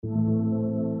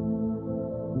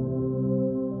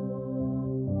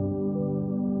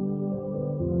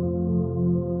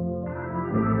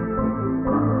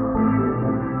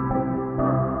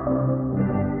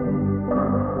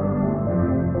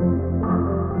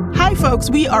Hi, folks.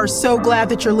 We are so glad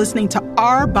that you're listening to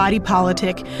Our Body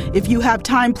Politic. If you have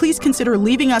time, please consider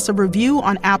leaving us a review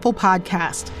on Apple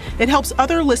Podcast. It helps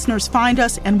other listeners find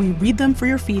us, and we read them for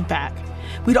your feedback.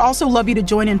 We'd also love you to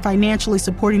join in financially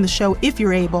supporting the show if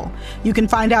you're able. You can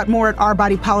find out more at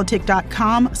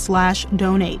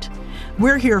ourbodypolitic.com/donate.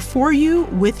 We're here for you,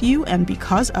 with you, and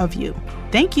because of you.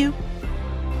 Thank you.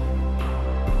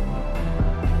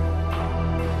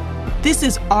 This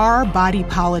is Our Body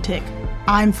Politic.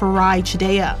 I'm Farai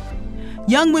Chideya.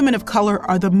 Young women of color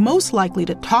are the most likely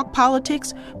to talk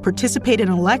politics, participate in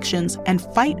elections, and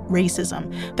fight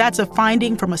racism. That's a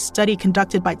finding from a study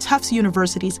conducted by Tufts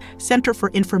University's Center for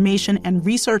Information and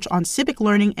Research on Civic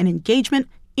Learning and Engagement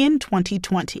in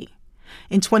 2020.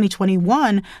 In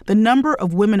 2021, the number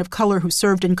of women of color who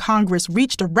served in Congress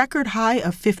reached a record high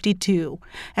of 52,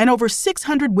 and over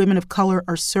 600 women of color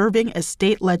are serving as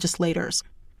state legislators.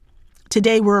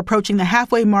 Today, we're approaching the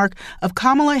halfway mark of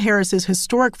Kamala Harris's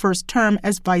historic first term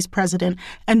as vice president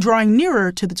and drawing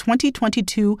nearer to the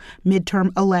 2022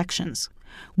 midterm elections.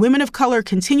 Women of color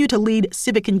continue to lead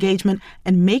civic engagement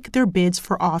and make their bids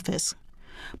for office.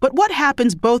 But what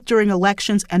happens both during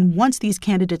elections and once these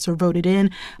candidates are voted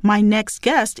in? My next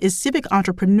guest is civic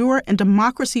entrepreneur and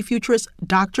democracy futurist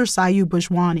Dr. Sayu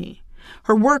Bhojwani.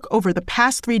 Her work over the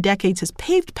past 3 decades has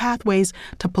paved pathways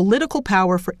to political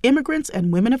power for immigrants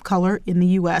and women of color in the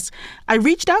U.S. I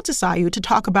reached out to Sayu to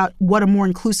talk about what a more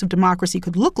inclusive democracy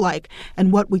could look like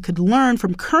and what we could learn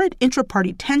from current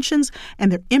intra-party tensions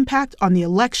and their impact on the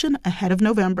election ahead of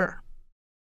November.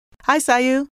 Hi,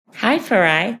 Sayu. Hi,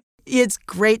 Farai. It's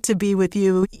great to be with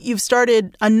you. You've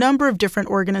started a number of different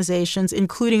organizations,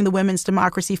 including the Women's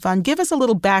Democracy Fund. Give us a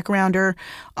little backgrounder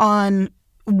on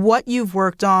what you've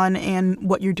worked on and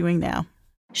what you're doing now.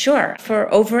 Sure. For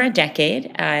over a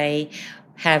decade, I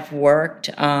have worked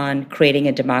on creating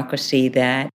a democracy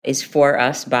that is for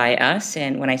us, by us.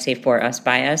 And when I say for us,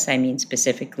 by us, I mean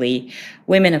specifically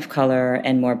women of color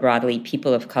and more broadly,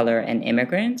 people of color and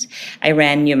immigrants. I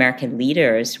ran New American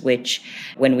Leaders, which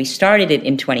when we started it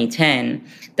in 2010,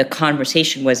 the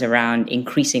conversation was around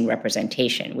increasing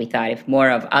representation. We thought if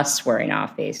more of us were in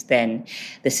office, then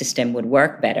the system would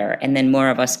work better. And then more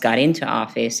of us got into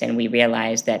office and we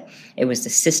realized that it was the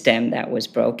system that was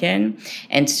broken.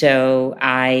 And so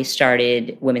I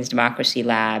started Women's Democracy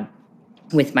Lab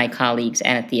with my colleagues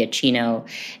Anna Chino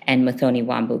and Muthoni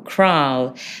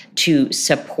Wambu-Kral to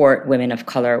support women of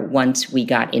color once we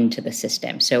got into the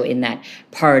system. So in that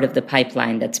part of the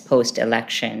pipeline that's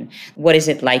post-election, what is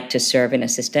it like to serve in a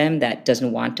system that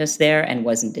doesn't want us there and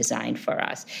wasn't designed for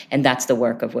us? And that's the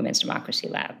work of Women's Democracy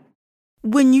Lab.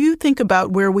 When you think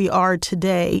about where we are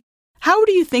today, how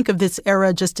do you think of this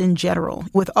era just in general,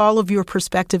 with all of your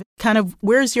perspective? Kind of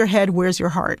where's your head, where's your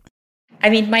heart? I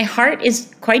mean, my heart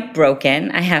is quite broken,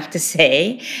 I have to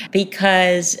say,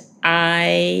 because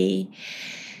I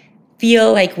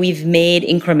feel like we've made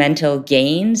incremental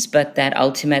gains, but that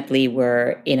ultimately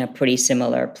we're in a pretty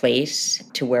similar place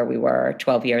to where we were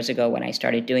 12 years ago when I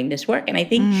started doing this work. And I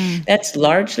think that's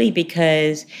largely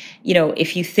because, you know,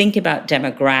 if you think about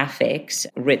demographics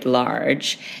writ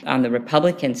large, on the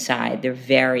Republican side, they're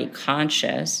very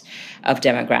conscious of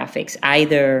demographics,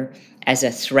 either as a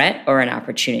threat or an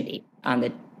opportunity. On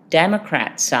the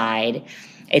Democrat side,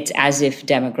 it's as if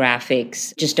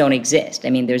demographics just don't exist. I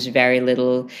mean, there's very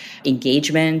little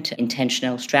engagement,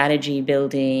 intentional strategy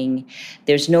building.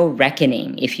 There's no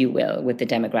reckoning, if you will, with the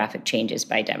demographic changes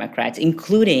by Democrats,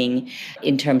 including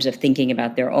in terms of thinking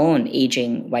about their own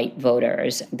aging white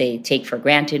voters. They take for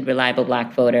granted reliable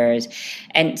Black voters.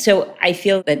 And so I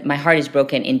feel that my heart is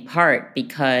broken in part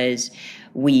because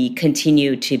we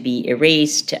continue to be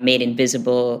erased, made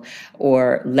invisible,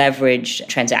 or leveraged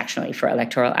transactionally for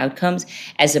electoral outcomes,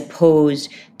 as opposed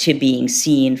to being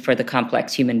seen for the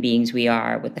complex human beings we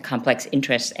are with the complex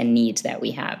interests and needs that we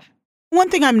have. One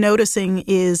thing I'm noticing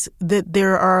is that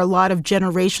there are a lot of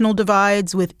generational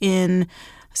divides within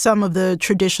some of the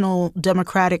traditional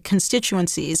Democratic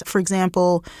constituencies. For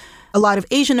example, a lot of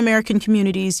Asian American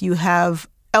communities, you have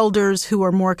elders who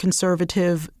are more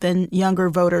conservative than younger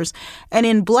voters. And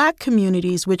in Black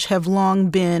communities, which have long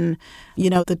been,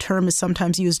 the term is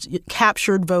sometimes used,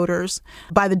 captured voters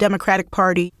by the Democratic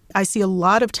Party, I see a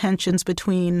lot of tensions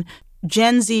between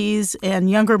Gen Zs and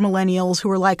younger millennials who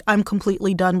are like, I'm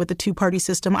completely done with the two-party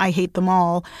system, I hate them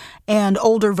all, and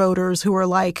older voters who are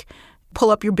like, pull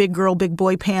up your big girl, big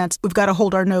boy pants, we've got to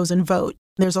hold our nose and vote.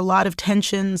 There's a lot of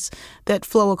tensions that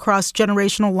flow across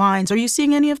generational lines. Are you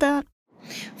seeing any of that?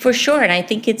 For sure. And I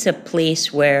think it's a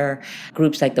place where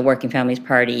groups like the Working Families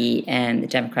Party and the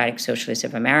Democratic Socialists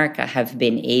of America have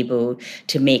been able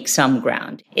to make some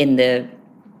ground. In the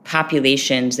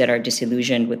populations that are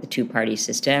disillusioned with the two-party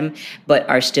system, but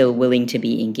are still willing to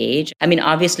be engaged. I mean,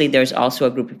 obviously, there's also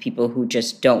a group of people who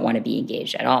just don't want to be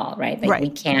engaged at all, right? Like, right. We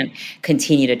can't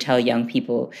continue to tell young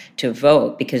people to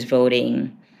vote, because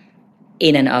voting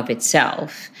in and of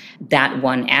itself, that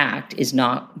one act is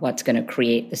not what's going to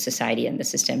create the society and the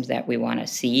systems that we want to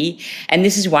see. And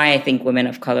this is why I think women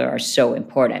of color are so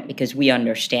important, because we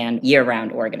understand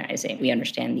year-round organizing. We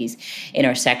understand these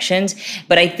intersections.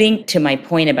 But I think, to my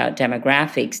point about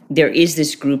demographics, there is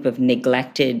this group of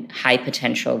neglected high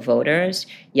potential voters,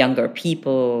 younger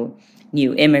people,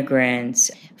 new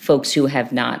immigrants, folks who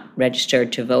have not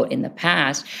registered to vote in the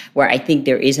past, where I think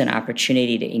there is an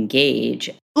opportunity to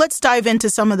engage. Let's dive into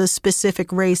some of the specific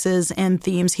races and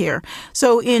themes here.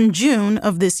 So in June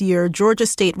of this year, Georgia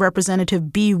State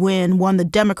Representative Bee Nguyen won the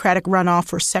Democratic runoff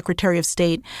for Secretary of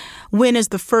State. Nguyen is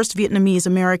the first Vietnamese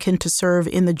American to serve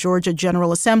in the Georgia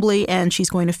General Assembly, and she's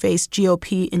going to face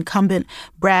GOP incumbent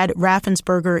Brad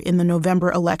Raffensperger in the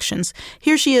November elections.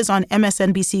 Here she is on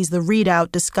MSNBC's The Readout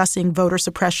discussing voter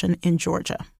suppression in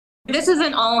Georgia. This is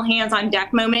an all hands on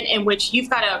deck moment in which you've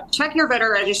got to check your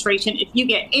voter registration. If you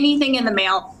get anything in the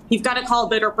mail, you've got to call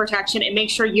voter protection and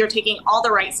make sure you're taking all the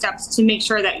right steps to make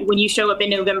sure that when you show up in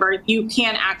November, you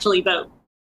can actually vote.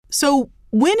 So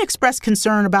Nguyen expressed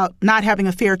concern about not having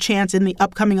a fair chance in the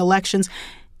upcoming elections.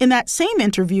 In that same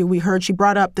interview we heard, she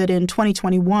brought up that in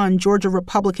 2021, Georgia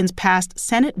Republicans passed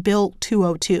Senate Bill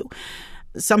 202.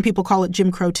 Some people call it Jim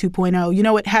Crow 2.0. You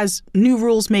know, it has new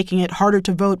rules making it harder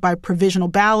to vote by provisional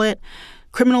ballot,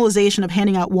 criminalization of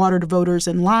handing out water to voters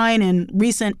in line, and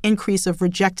recent increase of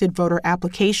rejected voter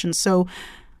applications. So,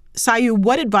 Sayu,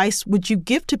 what advice would you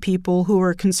give to people who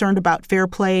are concerned about fair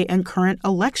play and current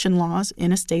election laws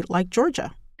in a state like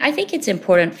Georgia? I think it's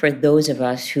important for those of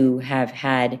us who have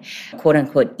had, quote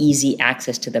unquote, easy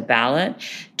access to the ballot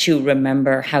to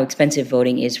remember how expensive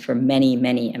voting is for many,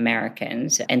 many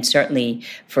Americans, and certainly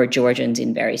for Georgians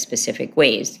in very specific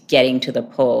ways. Getting to the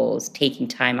polls, taking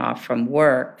time off from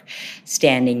work,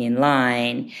 standing in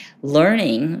line,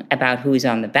 learning about who's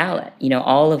on the ballot. You know,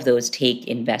 all of those take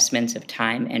investments of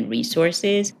time and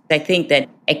resources. I think that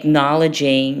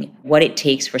acknowledging what it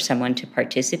takes for someone to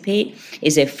participate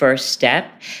is a first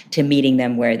step to meeting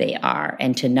them where they are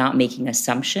and to not making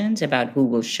assumptions about who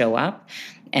will show up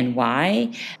and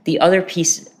why. The other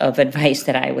piece of advice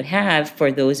that I would have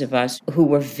for those of us who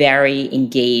were very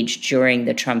engaged during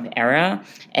the Trump era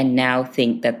and now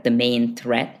think that the main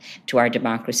threat to our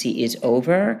democracy is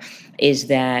over is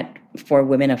that for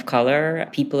women of color,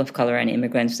 people of color, and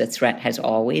immigrants, the threat has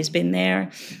always been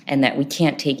there, and that we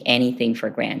can't take anything for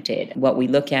granted. What we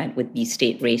look at with these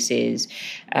state races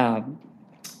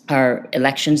are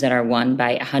elections that are won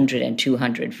by 100 and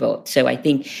 200 votes. So I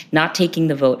think not taking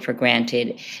the vote for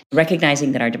granted,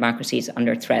 recognizing that our democracy is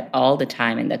under threat all the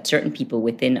time and that certain people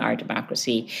within our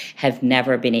democracy have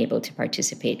never been able to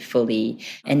participate fully,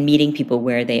 and meeting people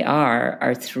where they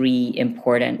are three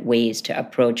important ways to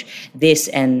approach this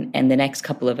and the next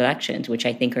couple of elections, which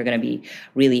I think are going to be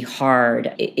really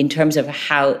hard in terms of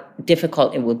how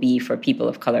difficult it will be for people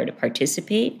of color to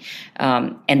participate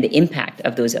and the impact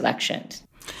of those elections.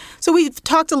 So we've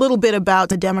talked a little bit about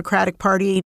the Democratic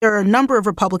Party. There are a number of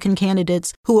Republican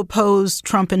candidates who oppose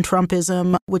Trump and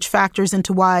Trumpism, which factors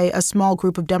into why a small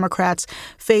group of Democrats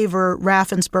favor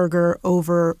Raffensperger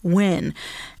over Nguyen.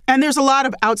 And there's a lot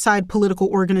of outside political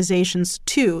organizations,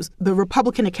 too. The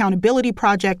Republican Accountability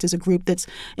Project is a group that's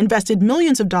invested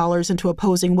millions of dollars into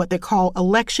opposing what they call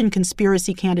election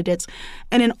conspiracy candidates.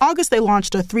 And in August, they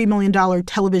launched a $3 million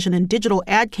television and digital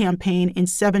ad campaign in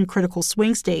 7 critical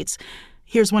swing states.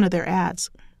 Here's one of their ads.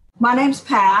 My name's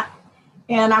Pat,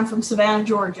 and I'm from Savannah,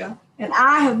 Georgia. And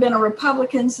I have been a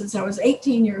Republican since I was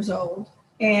 18 years old.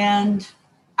 And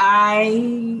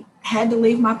I had to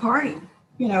leave my party.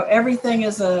 You know, everything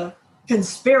is a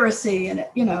conspiracy, and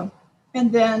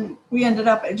and then we ended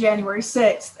up at January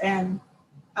 6th, and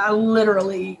I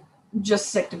literally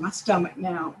just sick to my stomach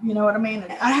now. You know what I mean?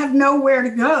 I have nowhere to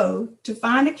go to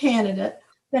find a candidate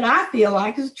that I feel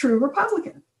like is a true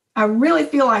Republican. I really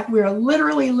feel like we're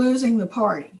literally losing the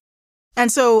party.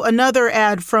 And so another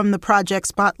ad from the project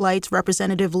spotlights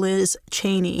Representative Liz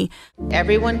Cheney.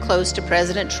 Everyone close to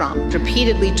President Trump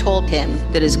repeatedly told him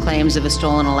that his claims of a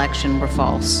stolen election were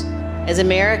false. As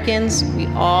Americans, we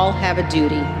all have a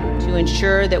duty to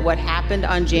ensure that what happened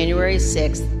on January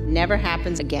 6th never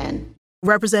happens again.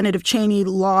 Representative Cheney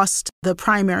lost the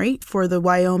primary for the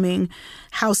Wyoming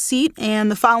House seat,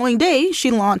 and the following day, she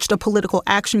launched a political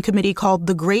action committee called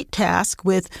The Great Task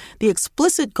with the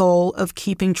explicit goal of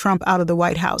keeping Trump out of the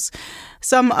White House.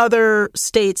 Some other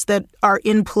states that are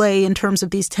in play in terms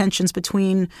of these tensions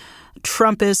between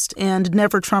Trumpist and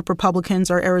never-Trump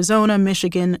Republicans are Arizona,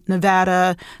 Michigan,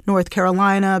 Nevada, North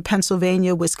Carolina,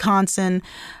 Pennsylvania, Wisconsin,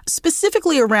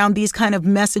 specifically around these kind of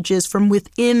messages from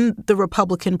within the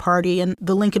Republican Party. And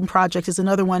the Lincoln Project is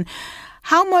another one.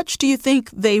 How much do you think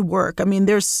they work? I mean,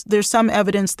 there's some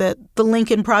evidence that the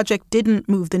Lincoln Project didn't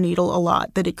move the needle a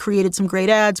lot, that it created some great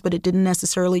ads, but it didn't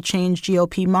necessarily change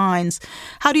GOP minds.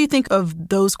 How do you think of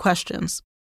those questions?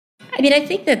 I mean, I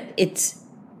think that it's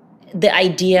the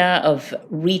idea of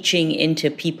reaching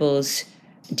into people's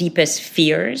deepest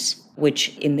fears,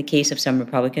 which in the case of some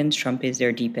Republicans, Trump is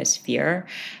their deepest fear,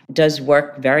 does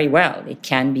work very well. It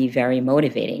can be very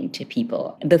motivating to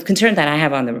people. The concern that I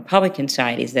have on the Republican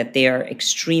side is that they are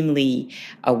extremely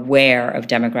aware of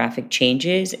demographic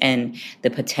changes and the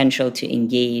potential to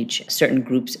engage certain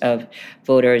groups of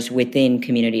voters within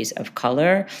communities of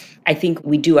color. I think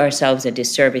we do ourselves a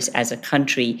disservice as a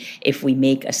country if we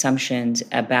make assumptions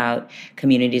about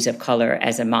communities of color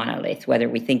as a monolith, whether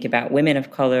we think about women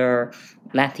of color,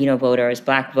 Latino voters,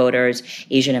 Black voters,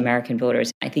 Asian American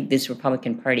voters. I think this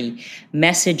Republican Party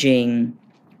messaging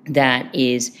that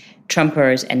is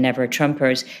Trumpers and never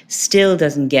Trumpers still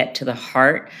doesn't get to the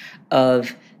heart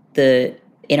of the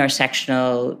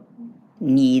intersectional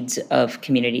needs of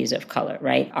communities of color,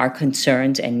 right? Our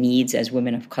concerns and needs as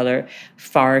women of color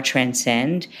far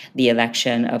transcend the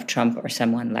election of Trump or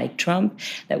someone like Trump,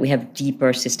 that we have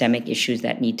deeper systemic issues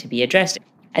that need to be addressed.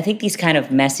 I think these kind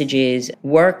of messages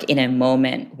work in a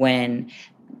moment when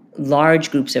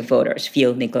large groups of voters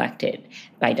feel neglected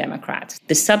by Democrats.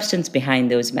 The substance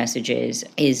behind those messages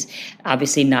is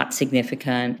obviously not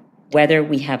significant. Whether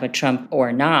we have a Trump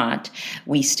or not,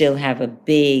 we still have a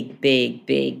big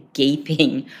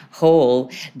gaping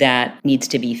hole that needs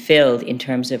to be filled in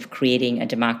terms of creating a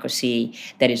democracy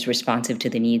that is responsive to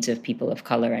the needs of people of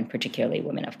color and particularly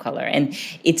women of color. And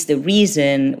it's the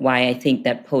reason why I think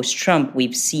that post-Trump,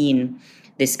 we've seen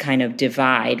this kind of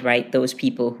divide, right? Those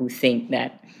people who think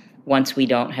that once we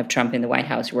don't have Trump in the White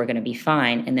House, we're going to be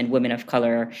fine. And then women of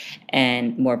color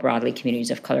and more broadly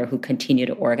communities of color who continue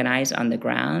to organize on the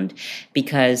ground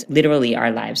because literally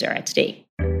our lives are at stake.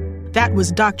 That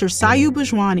was Dr. Sayu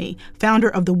Bhojwani, founder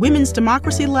of the Women's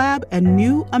Democracy Lab and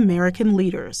New American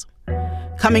Leaders.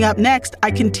 Coming up next, I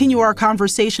continue our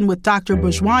conversation with Dr.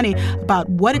 Bhojwani about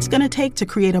what it's going to take to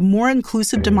create a more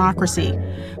inclusive democracy.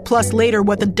 Plus, later,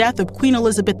 what the death of Queen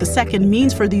Elizabeth II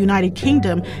means for the United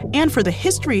Kingdom and for the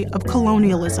history of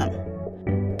colonialism.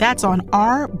 That's on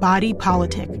Our Body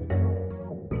Politic.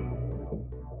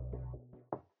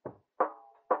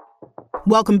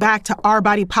 Welcome back to Our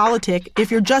Body Politic. If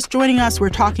you're just joining us, we're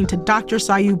talking to Dr.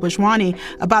 Sayu Bhojwani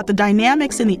about the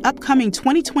dynamics in the upcoming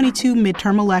 2022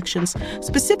 midterm elections,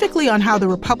 specifically on how the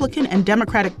Republican and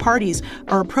Democratic parties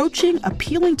are approaching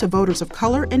appealing to voters of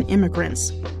color and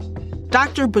immigrants.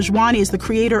 Dr. Bhojwani is the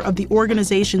creator of the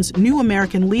organization's New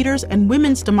American Leaders and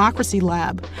Women's Democracy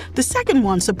Lab. The second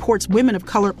one supports women of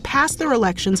color past their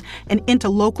elections and into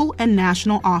local and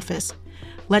national office.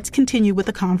 Let's continue with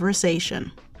the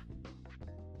conversation.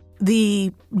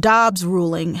 The Dobbs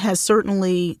ruling has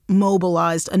certainly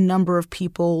mobilized a number of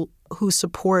people who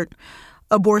support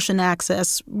abortion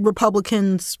access,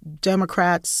 Republicans,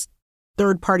 Democrats,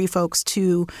 third-party folks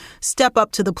to step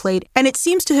up to the plate. And it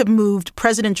seems to have moved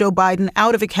President Joe Biden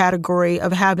out of a category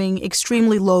of having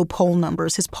extremely low poll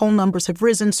numbers. His poll numbers have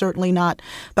risen, certainly not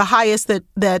the highest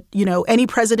that any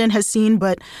president has seen,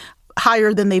 but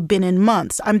higher than they've been in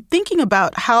months. I'm thinking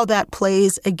about how that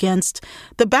plays against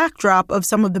the backdrop of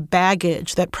some of the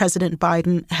baggage that President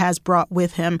Biden has brought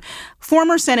with him.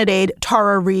 Former Senate aide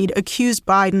Tara Reade accused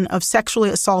Biden of sexually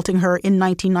assaulting her in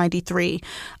 1993.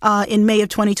 In May of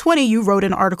 2020, you wrote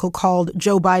an article called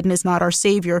 "Joe Biden is Not Our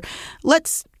Savior."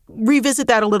 Let's revisit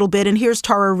that a little bit. And here's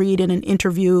Tara Reade in an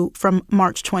interview from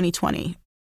March 2020.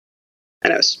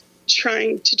 And I was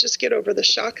trying to just get over the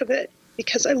shock of it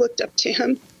because I looked up to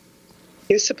him.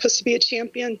 He was supposed to be a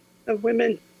champion of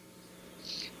women.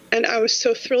 And I was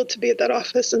so thrilled to be at that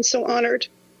office and so honored.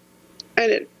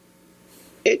 And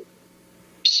it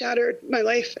shattered my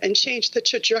life and changed the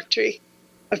trajectory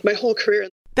of my whole career.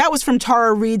 That was from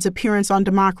Tara Reade's appearance on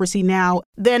Democracy Now!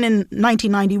 Then in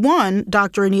 1991,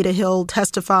 Dr. Anita Hill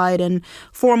testified and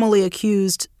formally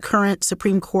accused current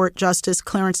Supreme Court Justice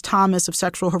Clarence Thomas of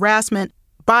sexual harassment.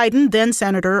 Biden, then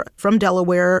senator from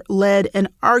Delaware, led an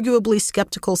arguably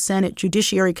skeptical Senate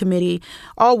Judiciary Committee,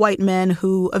 all white men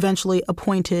who eventually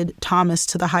appointed Thomas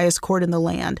to the highest court in the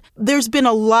land. There's been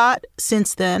a lot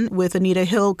since then, with Anita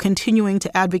Hill continuing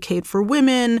to advocate for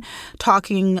women,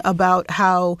 talking about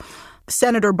how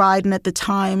Senator Biden at the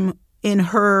time, in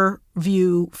her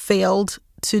view, failed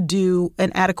to do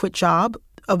an adequate job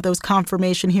of those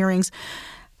confirmation hearings.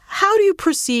 How do you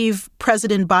perceive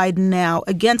President Biden now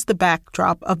against the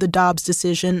backdrop of the Dobbs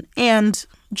decision and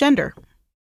gender?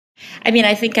 I mean,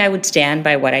 I think I would stand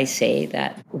by what I say,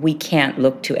 that we can't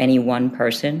look to any one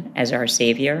person as our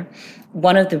savior.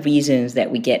 One of the reasons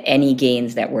that we get any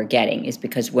gains that we're getting is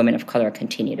because women of color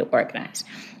continue to organize.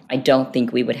 I don't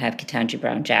think we would have Ketanji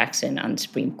Brown Jackson on the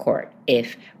Supreme Court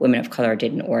if women of color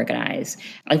didn't organize.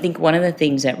 I think one of the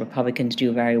things that Republicans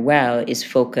do very well is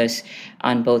focus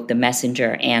on both the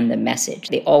messenger and the message.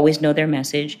 They always know their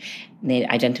message, and they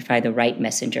identify the right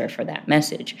messenger for that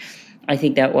message. I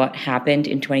think that what happened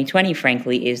in 2020,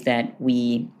 frankly, is that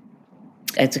we,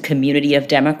 as a community of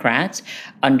Democrats,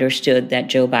 understood that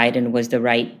Joe Biden was the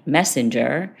right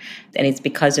messenger. And it's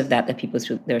because of that people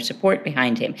put their support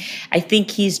behind him. I think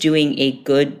he's doing a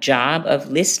good job of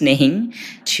listening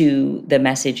to the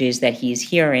messages that he's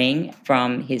hearing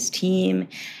from his team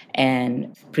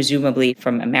and presumably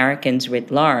from Americans writ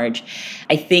large.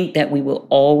 I think that we will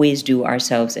always do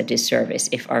ourselves a disservice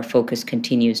if our focus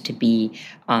continues to be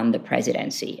on the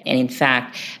presidency. And in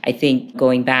fact, I think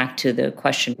going back to the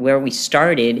question where we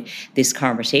started this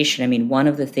conversation, I mean, one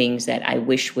of the things that I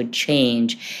wish would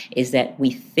change is that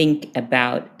we think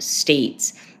about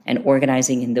states and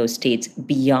organizing in those states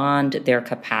beyond their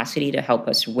capacity to help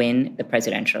us win the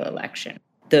presidential election.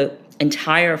 The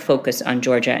entire focus on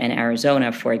Georgia and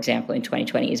Arizona, for example, in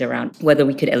 2020 is around whether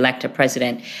we could elect a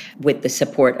president with the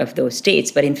support of those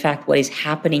states. But in fact, what is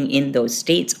happening in those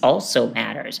states also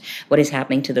matters. What is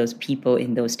happening to those people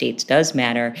in those states does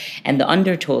matter. And the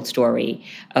undertold story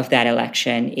of that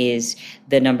election is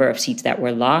the number of seats that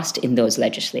were lost in those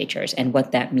legislatures and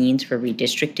what that means for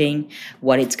redistricting,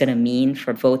 what it's going to mean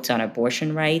for votes on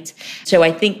abortion rights. So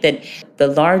I think that the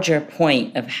larger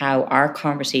point of how our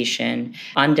conversation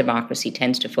on democracy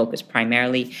tends to focus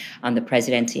primarily on the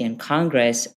presidency and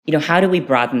Congress, how do we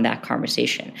broaden that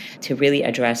conversation to really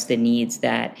address the needs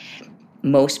that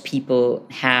most people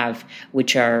have,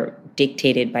 which are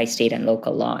dictated by state and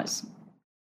local laws?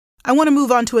 I want to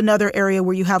move on to another area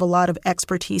where you have a lot of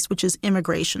expertise, which is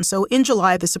immigration. So in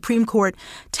July, the Supreme Court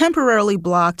temporarily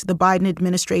blocked the Biden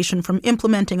administration from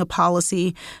implementing a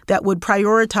policy that would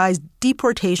prioritize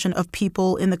deportation of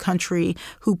people in the country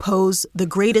who pose the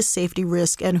greatest safety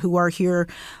risk and who are here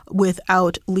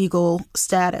without legal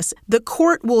status. The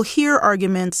court will hear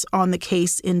arguments on the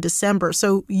case in December.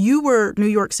 So you were New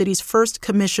York City's first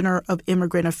commissioner of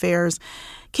immigrant affairs.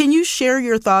 Can you share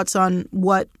your thoughts on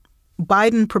what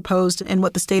Biden proposed and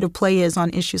what the state of play is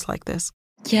on issues like this?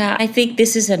 Yeah, I think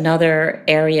this is another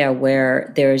area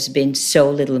where there's been so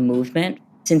little movement.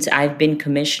 Since I've been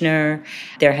commissioner,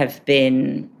 there have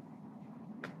been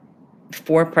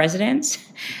 4 presidents,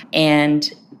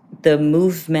 and the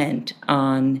movement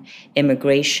on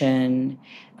immigration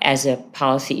as a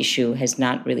policy issue has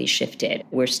not really shifted.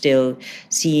 We're still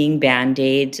seeing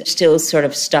Band-Aids, still sort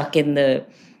of stuck in the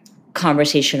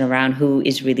conversation around who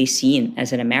is really seen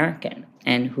as an American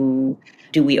and who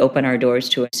do we open our doors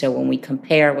to. So when we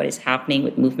compare what is happening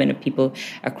with movement of people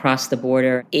across the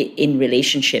border in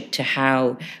relationship to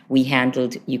how we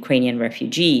handled Ukrainian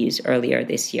refugees earlier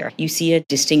this year, you see a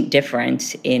distinct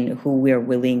difference in who we're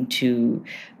willing to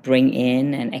bring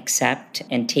in and accept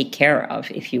and take care of,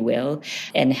 if you will,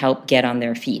 and help get on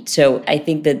their feet. So I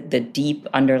think that the deep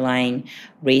underlying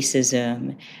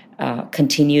racism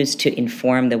continues to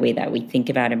inform the way that we think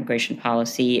about immigration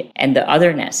policy, and the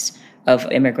otherness of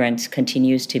immigrants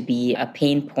continues to be a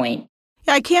pain point.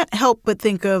 Yeah, I can't help but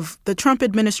think of the Trump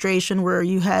administration where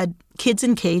you had kids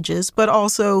in cages, but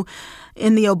also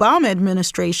in the Obama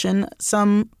administration,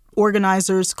 some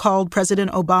organizers called President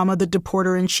Obama the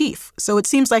deporter-in-chief. So it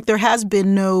seems like there has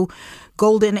been no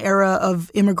golden era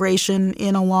of immigration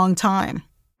in a long time.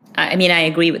 I mean, I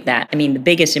agree with that. I mean, the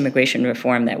biggest immigration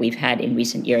reform that we've had in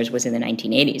recent years was in the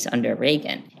 1980s under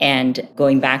Reagan. And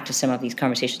going back to some of these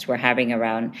conversations we're having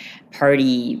around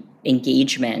party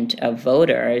engagement of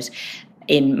voters,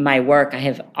 in my work, I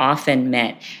have often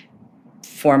met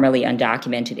formerly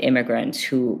undocumented immigrants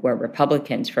who were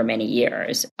Republicans for many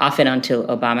years, often until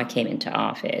Obama came into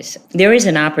office. There is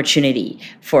an opportunity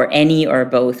for any or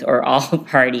both or all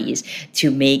parties to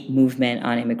make movement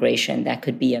on immigration that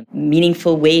could be a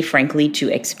meaningful way, frankly, to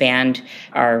expand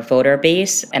our voter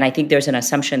base. And I think there's an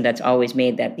assumption that's always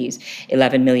made that these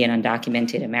 11 million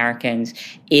undocumented Americans,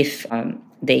 if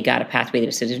they got a pathway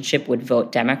to citizenship, would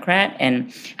vote Democrat.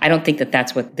 And I don't think that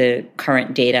that's what the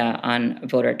current data on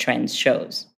voter trends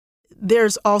shows.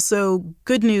 There's also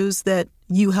good news that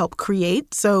you helped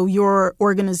create. So your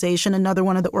organization, another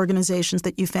one of the organizations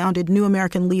that you founded, New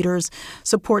American Leaders,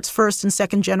 supports first and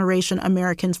second generation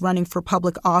Americans running for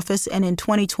public office. And in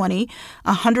 2020,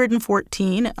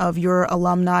 114 of your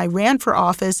alumni ran for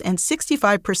office and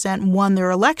 65% won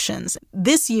their elections.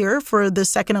 This year, for the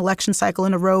second election cycle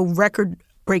in a row,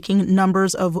 record-breaking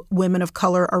numbers of women of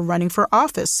color are running for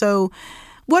office. So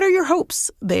what are your hopes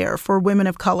there for women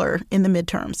of color in the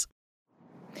midterms?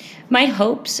 My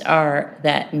hopes are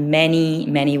that many,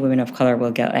 many women of color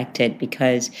will get elected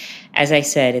because, as I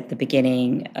said at the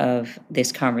beginning of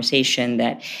this conversation,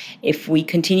 that if we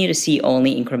continue to see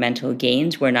only incremental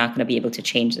gains, we're not going to be able to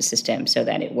change the system so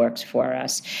that it works for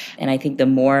us. And I think the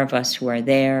more of us who are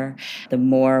there, the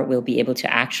more we'll be able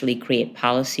to actually create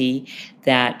policy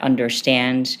that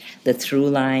understands the through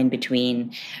line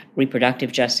between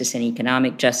reproductive justice and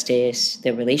economic justice,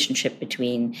 the relationship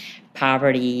between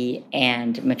poverty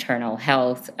and maternal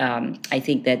health. I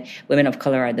think that women of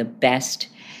color are the best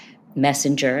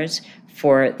messengers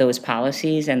for those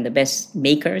policies and the best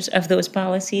makers of those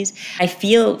policies. I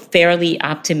feel fairly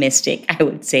optimistic, I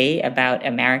would say, about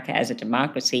America as a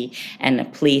democracy and a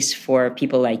place for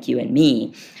people like you and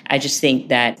me. I just think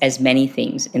that, as many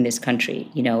things in this country,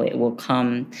 it will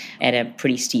come at a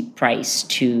pretty steep price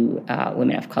to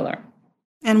women of color.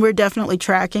 And we're definitely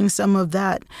tracking some of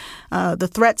that, the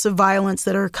threats of violence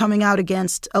that are coming out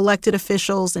against elected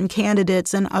officials and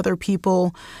candidates and other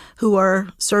people who are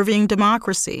serving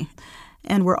democracy.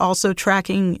 And we're also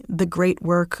tracking the great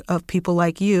work of people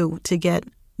like you to get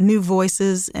new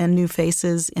voices and new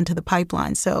faces into the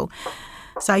pipeline. So,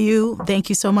 Sayu, thank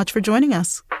you so much for joining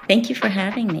us. Thank you for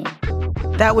having me.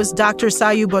 That was Dr.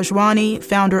 Sayu Bhojwani,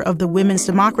 founder of the Women's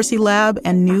Democracy Lab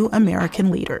and New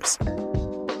American Leaders.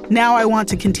 Now I want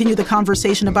to continue the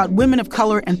conversation about women of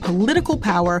color and political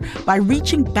power by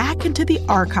reaching back into the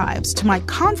archives to my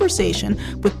conversation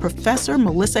with Professor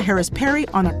Melissa Harris Perry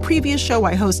on a previous show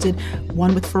I hosted,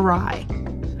 One with Farai.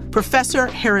 Professor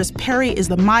Harris Perry is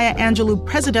the Maya Angelou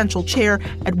Presidential Chair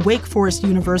at Wake Forest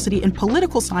University in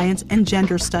Political Science and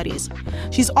Gender Studies.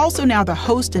 She's also now the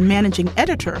host and managing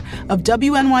editor of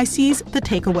WNYC's The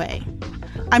Takeaway.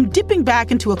 I'm dipping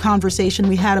back into a conversation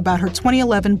we had about her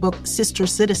 2011 book, Sister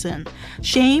Citizen,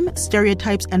 Shame,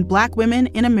 Stereotypes, and Black Women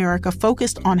in America,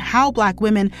 focused on how Black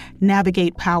women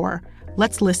navigate power.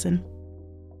 Let's listen.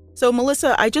 So,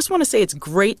 Melissa, I just want to say it's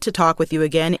great to talk with you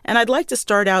again, and I'd like to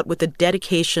start out with the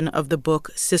dedication of the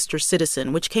book, Sister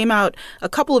Citizen, which came out a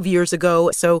couple of years ago.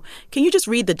 So can you just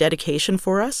read the dedication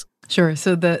for us? Sure.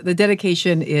 So the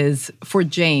dedication is for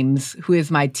James, who is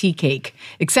my tea cake,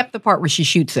 except the part where she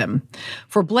shoots him.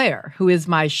 For Blair, who is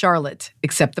my Charlotte,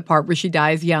 except the part where she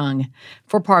dies young.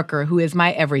 For Parker, who is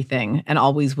my everything and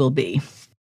always will be.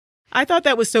 I thought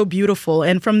that was so beautiful.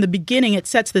 And from the beginning, it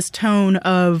sets this tone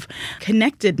of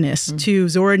connectedness to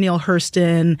Zora Neale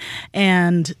Hurston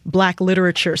and Black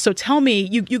literature. So tell me,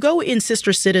 you go in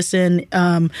Sister Citizen,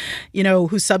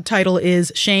 whose subtitle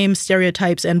is Shame,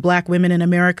 Stereotypes, and Black Women in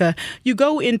America. You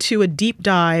go into a deep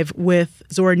dive with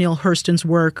Zora Neale Hurston's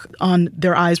work on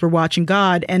Their Eyes Were Watching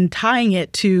God and tying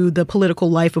it to the political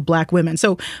life of Black women.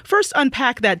 So first,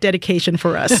 unpack that dedication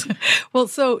for us. Well,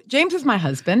 so James is my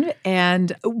husband.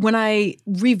 And when I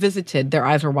revisited Their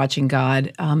Eyes Were Watching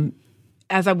God,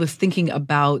 as I was thinking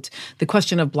about the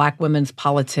question of Black women's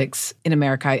politics in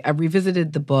America, I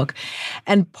revisited the book.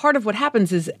 And part of what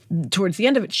happens is, towards the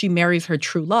end of it, she marries her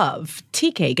true love,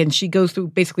 Tea Cake, and she goes through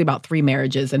basically about 3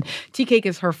 marriages. And Tea Cake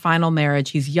is her final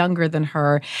marriage. He's younger than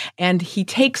her, and he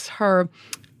takes her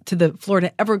to the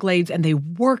Florida Everglades, and they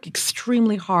work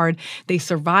extremely hard. They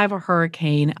survive a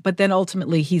hurricane, but then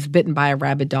ultimately he's bitten by a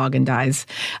rabid dog and dies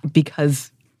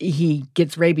because he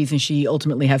gets rabies and she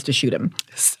ultimately has to shoot him.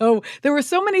 So there were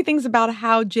so many things about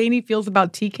how Janie feels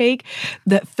about Tea Cake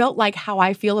that felt like how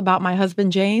I feel about my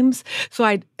husband, James. So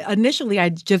I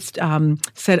just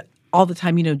said all the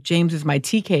time, James is my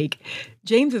tea cake.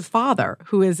 James's father,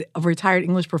 who is a retired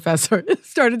English professor,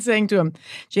 started saying to him,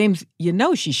 James,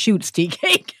 she shoots Tea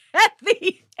Cake at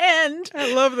the end.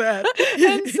 I love that.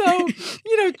 And so,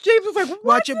 James was like, what?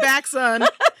 Watch your back, son.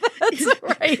 That's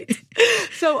right.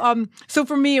 So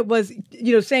for me, it was,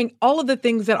 saying all of the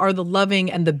things that are the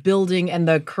loving and the building and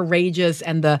the courageous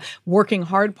and the working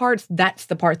hard parts, that's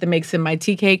the part that makes him my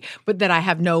tea cake, but that I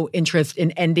have no interest in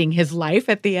ending his life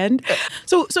at the end.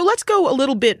 So let's go a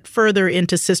little bit further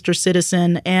into Sister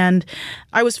Citizen. And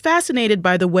I was fascinated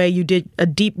by the way you did a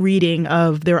deep reading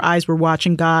of Their Eyes Were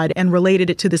Watching God and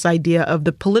related it to this idea of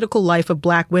the political life of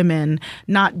Black women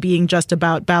not being just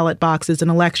about ballot boxes and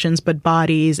elections, but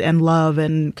bodies and love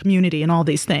and community and all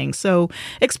these things. So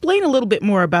explain a little bit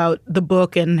more about the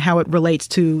book and how it relates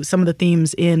to some of the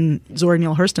themes in Zora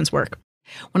Neale Hurston's work.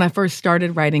 When I first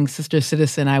started writing Sister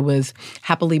Citizen, I was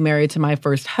happily married to my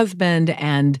first husband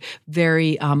and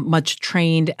very much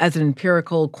trained as an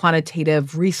empirical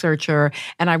quantitative researcher.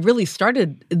 And I really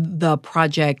started the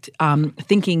project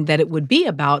thinking that it would be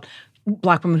about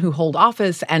Black women who hold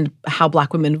office and how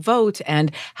Black women vote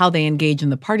and how they engage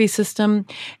in the party system.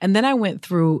 And then I went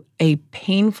through a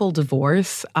painful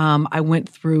divorce. I went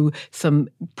through some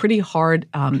pretty hard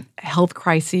health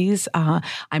crises.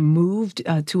 I moved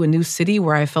to a new city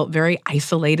where I felt very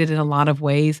isolated in a lot of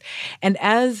ways. And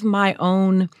as my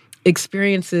own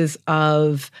experiences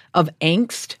of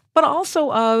angst, but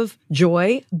also of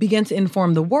joy began to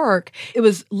inform the work, it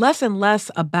was less and less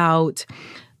about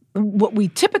what we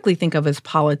typically think of as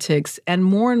politics and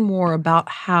more about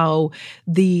how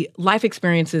the life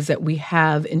experiences that we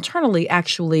have internally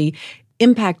actually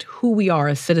impact who we are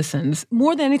as citizens.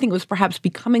 More than anything, it was perhaps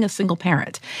becoming a single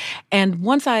parent. And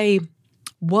once I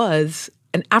was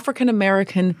an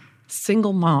African-American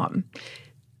single mom,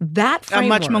 that framework, a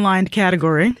much maligned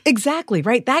category. Exactly,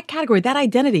 right? That category, that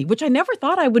identity, which I never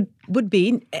thought I would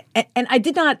be. And I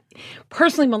did not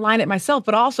personally malign it myself,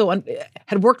 but also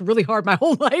had worked really hard my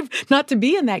whole life not to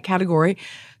be in that category.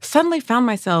 Suddenly found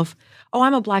myself,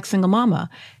 I'm a Black single mama.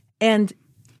 And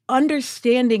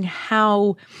understanding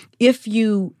how if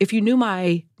you knew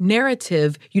my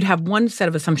narrative, you'd have one set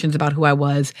of assumptions about who I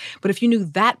was. But if you knew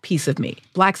that piece of me,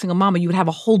 Black single mama, you would have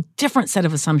a whole different set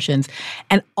of assumptions.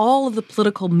 And all of the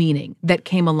political meaning that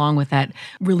came along with that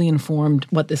really informed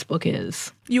what this book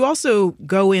is. You also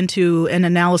go into an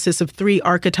analysis of 3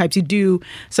 archetypes. You do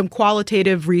some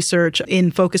qualitative research in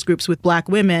focus groups with Black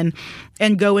women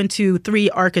and go into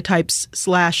 3 archetypes /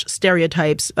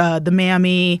 stereotypes, the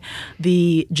mammy,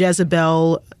 the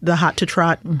Jezebel, the hot to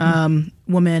trot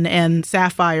woman, and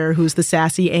Sapphire, who's the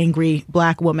sassy, angry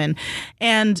Black woman.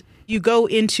 And you go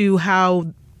into how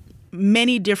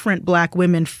many different Black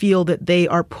women feel that they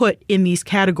are put in these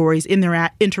categories in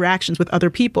their interactions with other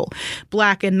people,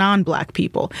 Black and non-Black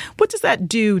people. What does that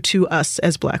do to us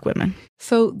as Black women?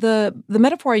 So the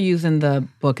metaphor I use in the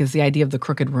book is the idea of the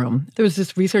crooked room. There was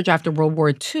this research after World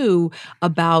War II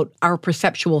about our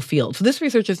perceptual field. So this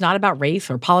research is not about race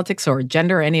or politics or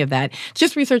gender or any of that. It's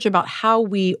just research about how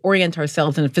we orient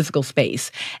ourselves in a physical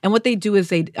space. And what they do is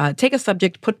they take a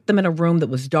subject, put them in a room that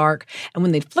was dark, and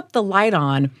when they flip the light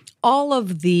on, all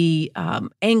of the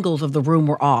angles of the room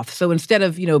were off. So instead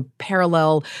of,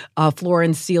 parallel floor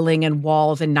and ceiling and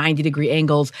walls and 90-degree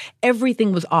angles,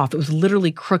 everything was off. It was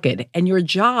literally crooked. And your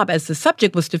job as the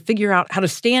subject was to figure out how to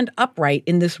stand upright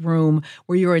in this room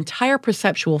where your entire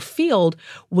perceptual field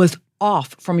was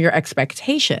off from your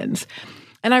expectations.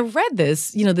 And I read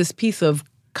this, this piece of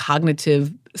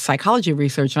cognitive psychology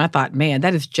research, and I thought, man,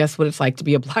 that is just what it's like to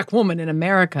be a Black woman in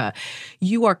America.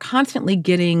 You are constantly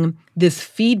getting this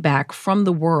feedback from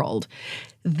the world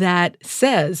that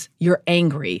says you're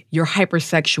angry, you're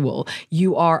hypersexual,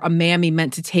 you are a mammy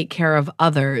meant to take care of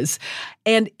others.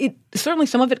 And it certainly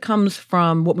some of it comes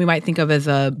from what we might think of as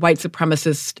a white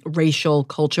supremacist racial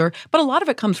culture, but a lot of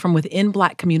it comes from within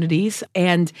Black communities.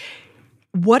 And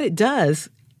what it does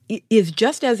is,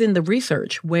 just as in the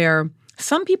research, where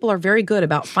some people are very good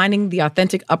about finding the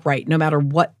authentic upright no matter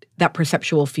what that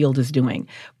perceptual field is doing.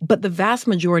 But the vast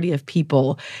majority of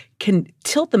people can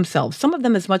tilt themselves, some of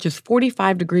them as much as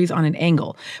 45 degrees on an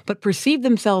angle, but perceive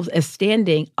themselves as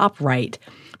standing upright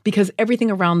because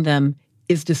everything around them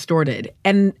is distorted.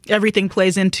 And everything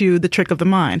plays into the trick of the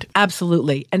mind.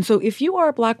 Absolutely. And so if you are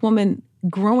a Black woman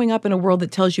growing up in a world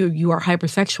that tells you you are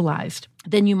hypersexualized,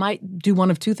 then you might do one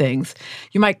of 2 things.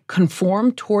 You might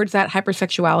conform towards that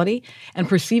hypersexuality and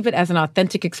perceive it as an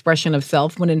authentic expression of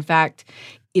self when in fact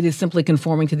it is simply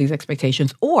conforming to these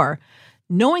expectations. Or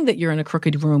knowing that you're in a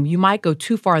crooked room, you might go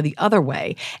too far the other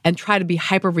way and try to be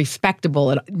hyper respectable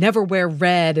and never wear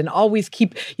red and always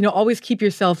keep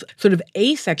yourself sort of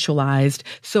asexualized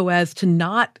so as to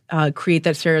not create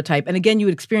that stereotype. And again, you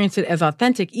would experience it as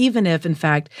authentic, even if in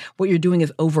fact what you're doing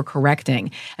is overcorrecting.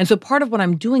 And so part of what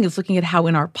I'm doing is looking at how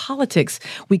in our politics,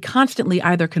 we constantly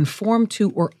either conform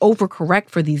to or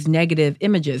overcorrect for these negative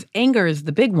images. Anger is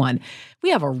the big one. We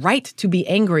have a right to be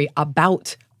angry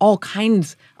about all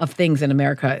kinds of things in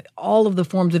America, all of the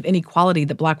forms of inequality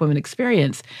that Black women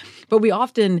experience. But we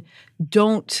often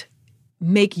don't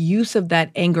make use of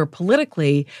that anger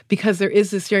politically because there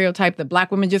is this stereotype that Black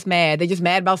women just mad. They just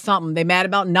mad about something. They mad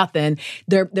about nothing.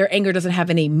 Their anger doesn't have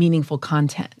any meaningful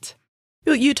content.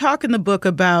 You talk in the book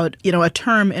about, a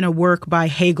term in a work by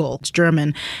Hegel, it's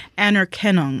German,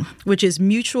 Anerkennung, which is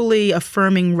mutually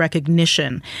affirming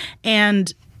recognition.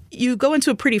 And you go into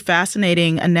a pretty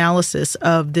fascinating analysis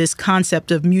of this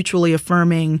concept of mutually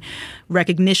affirming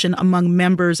recognition among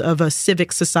members of a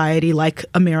civic society like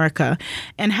America,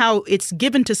 and how it's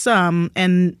given to some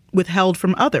and withheld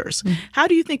from others. Mm-hmm. How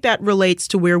do you think that relates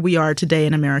to where we are today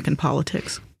in American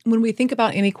politics? When we think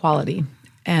about inequality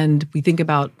and we think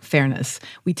about fairness,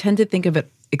 we tend to think of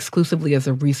it exclusively as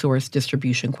a resource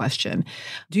distribution question.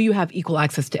 Do you have equal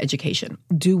access to education?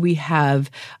 Do we have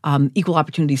equal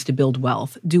opportunities to build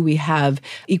wealth? Do we have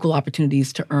equal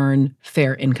opportunities to earn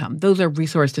fair income? Those are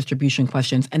resource distribution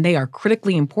questions, and they are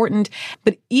critically important.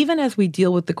 But even as we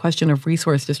deal with the question of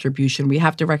resource distribution, we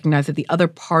have to recognize that the other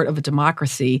part of a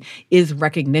democracy is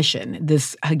recognition,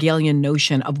 this Hegelian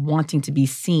notion of wanting to be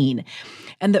seen.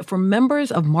 And that for members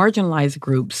of marginalized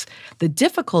groups, the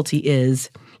difficulty is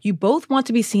you both want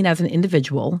to be seen as an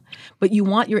individual, but you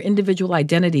want your individual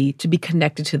identity to be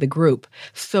connected to the group.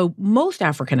 So most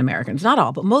African Americans, not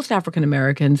all, but most African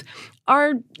Americans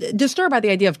are disturbed by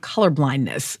the idea of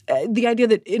colorblindness, the idea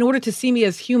that in order to see me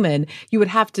as human, you would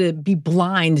have to be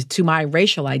blind to my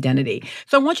racial identity.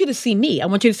 So I want you to see me. I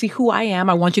want you to see who I am.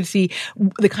 I want you to see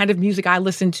the kind of music I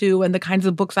listen to and the kinds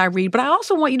of books I read. But I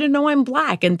also want you to know I'm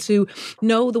Black and to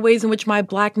know the ways in which my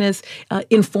Blackness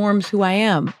informs who I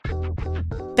am.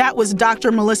 That was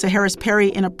Dr. Melissa Harris Perry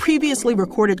in a previously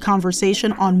recorded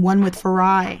conversation on One with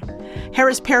Farai.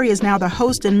 Harris Perry is now the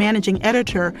host and managing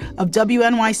editor of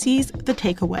WNYC's The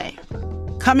Takeaway.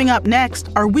 Coming up next,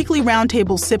 our weekly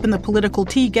roundtable Sip in the Political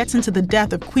Tea gets into the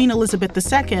death of Queen Elizabeth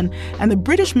II and the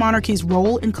British monarchy's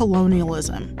role in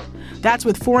colonialism. That's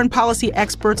with foreign policy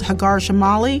experts Hagar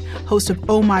Chemali, host of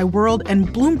Oh My World, and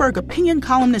Bloomberg opinion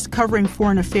columnist covering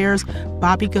foreign affairs,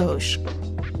 Bobby Ghosh.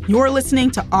 You're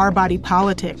listening to Our Body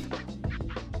Politic.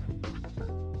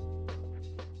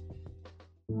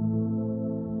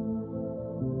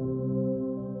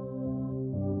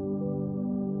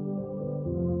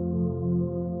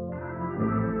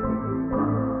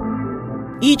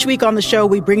 Each week on the show,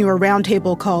 we bring you a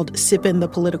roundtable called Sippin' the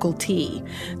Political Tea.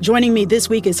 Joining me this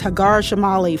week is Hagar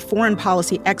Chemali, foreign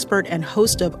policy expert and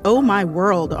host of Oh My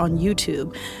World on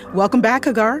YouTube. Welcome back,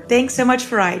 Hagar. Thanks so much,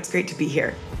 Farai. It's great to be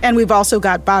here. And we've also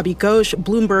got Bobby Ghosh,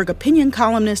 Bloomberg opinion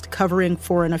columnist covering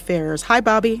foreign affairs. Hi,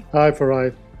 Bobby. Hi,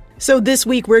 Farai. So this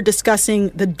week we're discussing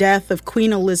the death of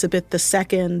Queen Elizabeth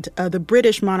II, the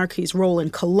British monarchy's role in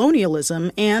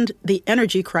colonialism, and the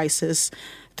energy crisis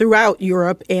throughout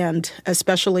Europe and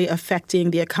especially affecting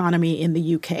the economy in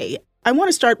the UK. I want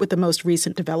to start with the most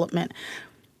recent development.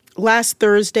 Last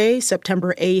Thursday,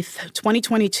 September 8th,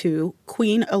 2022,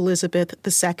 Queen Elizabeth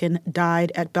II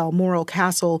died at Balmoral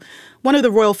Castle, one of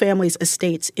the royal family's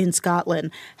estates in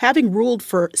Scotland. Having ruled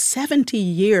for 70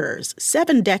 years,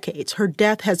 7 decades, her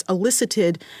death has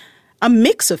elicited a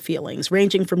mix of feelings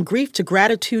ranging from grief to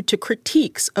gratitude to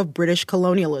critiques of British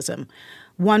colonialism.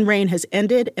 One reign has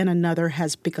ended and another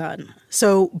has begun.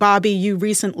 So, Bobby, you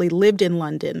recently lived in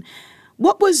London.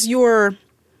 What was your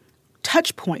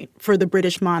touch point for the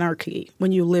British monarchy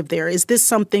when you lived there? Is this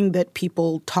something that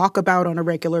people talk about on a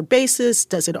regular basis?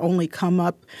 Does it only come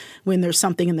up when there's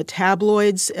something in the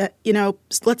tabloids?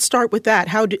 Let's start with that.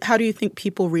 How do you think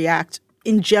people react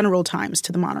in general times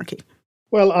to the monarchy?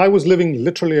 Well, I was living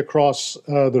literally across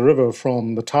the river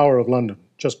from the Tower of London,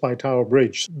 just by Tower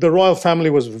Bridge. The royal family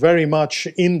was very much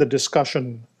in the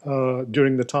discussion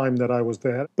during the time that I was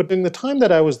there. But in the time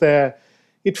that I was there,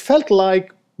 it felt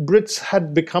like Brits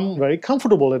had become very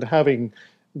comfortable at having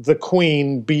the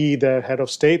Queen be their head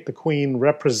of state, the Queen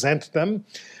represent them.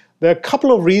 There are a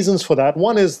couple of reasons for that.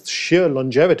 One is sheer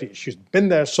longevity. She's been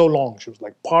there so long. She was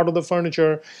like part of the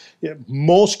furniture.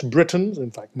 Most Britons,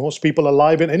 in fact, most people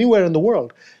alive in anywhere in the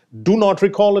world, do not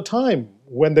recall a time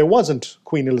when there wasn't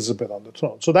Queen Elizabeth on the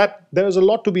throne. So that there's a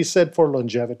lot to be said for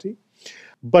longevity.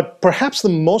 But perhaps the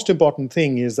most important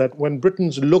thing is that when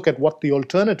Britons look at what the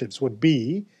alternatives would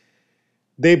be,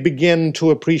 they begin to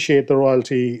appreciate the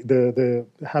royalty, the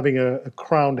having a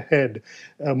crowned head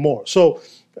more. So,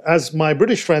 as my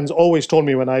British friends always told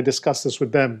me when I discussed this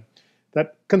with them,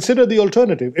 that consider the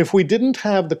alternative. If we didn't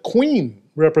have the Queen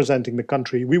representing the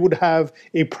country, we would have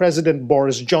a President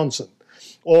Boris Johnson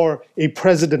or a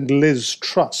President Liz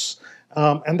Truss.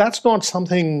 And that's not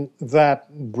something that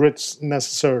Brits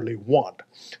necessarily want.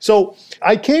 So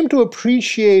I came to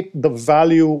appreciate the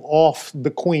value of the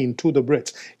Queen to the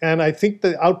Brits. And I think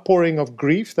the outpouring of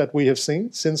grief that we have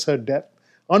seen since her death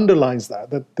underlines that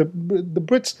the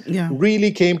Brits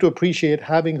really came to appreciate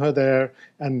having her there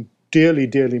and dearly,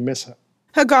 dearly miss her.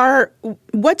 Hagar,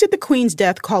 what did the Queen's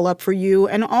death call up for you?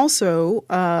 And also,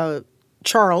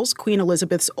 Charles, Queen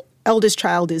Elizabeth's eldest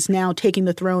child, is now taking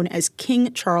the throne as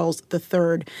King Charles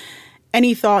III.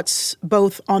 Any thoughts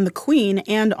both on the Queen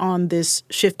and on this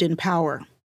shift in power?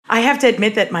 I have to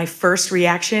admit that my first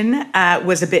reaction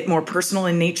was a bit more personal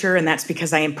in nature, and that's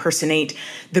because I impersonate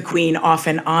the Queen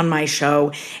often on my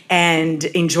show and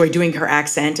enjoy doing her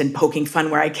accent and poking fun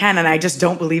where I can. And I just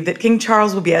don't believe that King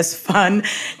Charles will be as fun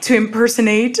to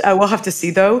impersonate. We'll have to see,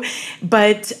 though.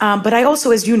 But I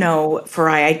also, as you know,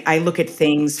 Farai, I look at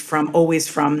things always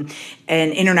from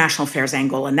an international affairs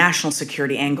angle, a national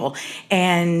security angle,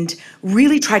 and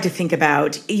really try to think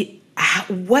about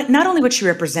not only what she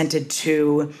represented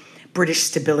to British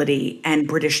stability and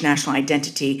British national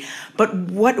identity, but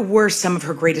what were some of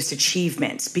her greatest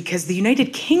achievements? Because the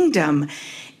United Kingdom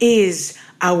is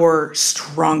our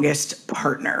strongest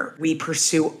partner. We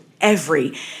pursue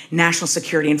every national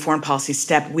security and foreign policy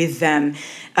step with them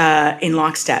in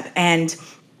lockstep. And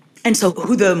so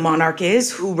who the monarch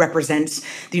is, who represents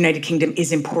the United Kingdom,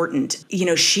 is important. You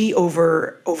know, she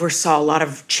oversaw a lot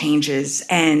of changes,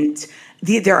 and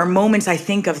there are moments I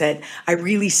think of that I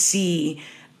really see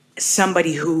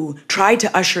somebody who tried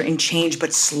to usher in change,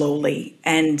 but slowly,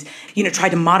 and, you know, tried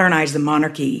to modernize the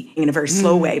monarchy in a very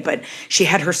slow way, but she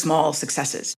had her small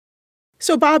successes.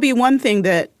 So, Bobby, one thing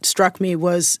that struck me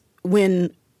was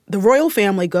when the royal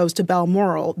family goes to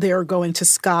Balmoral, they're going to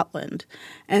Scotland.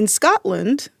 And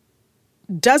Scotland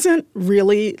doesn't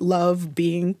really love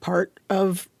being part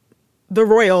of the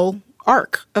royal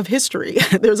arc of history.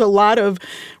 There's a lot of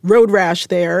road rash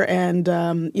there and,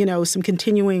 some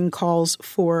continuing calls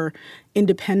for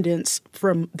independence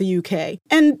from the UK.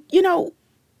 And,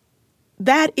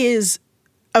 that is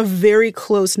a very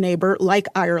close neighbor like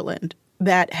Ireland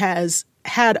that has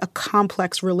had a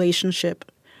complex relationship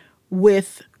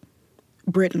with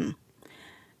Britain.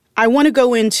 I want to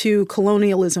go into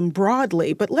colonialism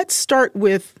broadly, but let's start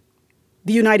with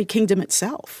the United Kingdom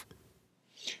itself.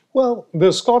 Well,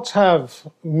 the Scots have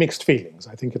mixed feelings,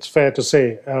 I think it's fair to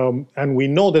say. And we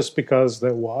know this because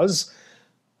there was,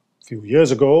 a few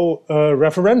years ago, a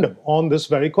referendum on this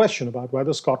very question about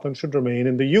whether Scotland should remain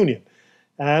in the Union.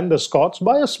 And the Scots,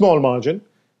 by a small margin,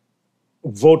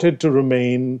 voted to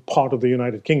remain part of the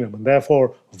United Kingdom and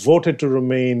therefore voted to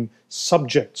remain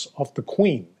subjects of the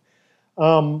Queen.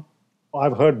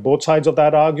 I've heard both sides of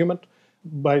that argument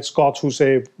by Scots who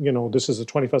say, this is the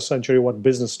 21st century, what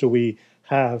business do we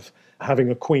have having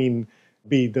a queen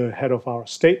be the head of our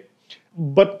state?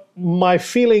 But my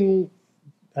feeling,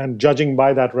 and judging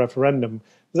by that referendum,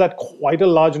 is that quite a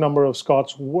large number of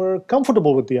Scots were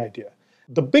comfortable with the idea.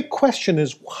 The big question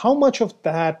is how much of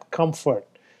that comfort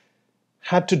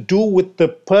had to do with the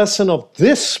person of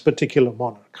this particular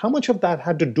monarch? How much of that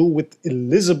had to do with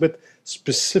Elizabeth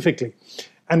specifically?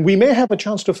 And we may have a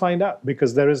chance to find out,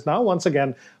 because there is now, once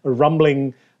again, a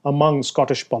rumbling among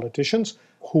Scottish politicians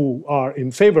who are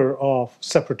in favor of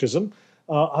separatism,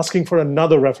 asking for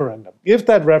another referendum. If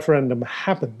that referendum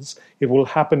happens, it will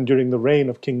happen during the reign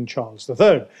of King Charles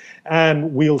III.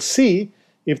 And we'll see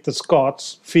if the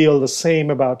Scots feel the same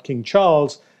about King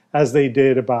Charles as they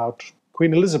did about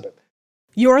Queen Elizabeth.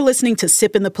 You're listening to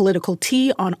Sippin' the Political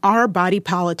Tea on Our Body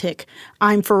Politic.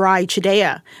 I'm Farai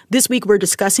Chideya. This week we're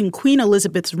discussing Queen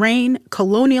Elizabeth's reign,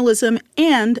 colonialism,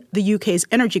 and the UK's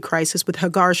energy crisis with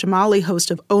Hagar Chemali,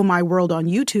 host of Oh My World on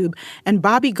YouTube, and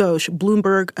Bobby Ghosh,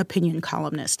 Bloomberg opinion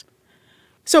columnist.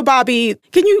 So, Bobby,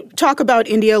 can you talk about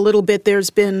India a little bit? There's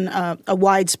been a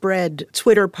widespread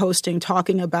Twitter posting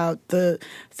talking about the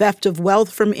theft of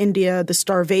wealth from India, the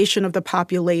starvation of the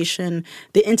population,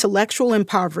 the intellectual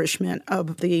impoverishment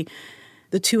of the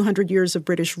 200 years of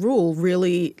British rule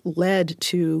really led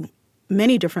to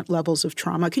many different levels of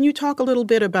trauma. Can you talk a little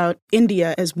bit about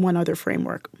India as one other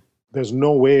framework? There's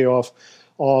no way of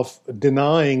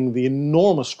denying the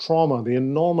enormous trauma, the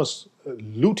enormous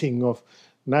looting of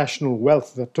national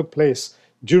wealth that took place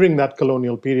during that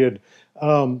colonial period,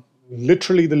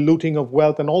 literally the looting of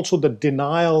wealth and also the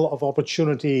denial of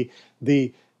opportunity,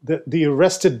 the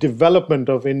arrested development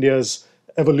of India's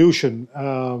evolution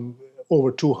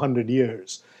over 200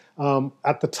 years.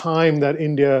 At the time that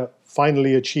India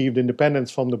finally achieved independence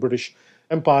from the British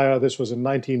Empire, this was in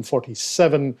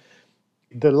 1947,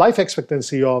 the life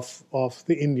expectancy of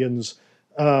the Indians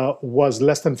was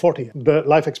less than 40. The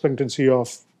life expectancy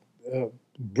of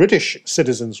British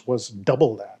citizens was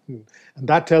double that. And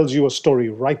that tells you a story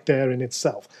right there in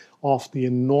itself of the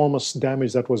enormous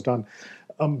damage that was done.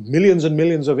 Millions and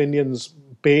millions of Indians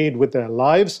paid with their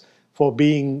lives for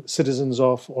being citizens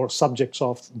of or subjects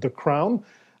of the crown.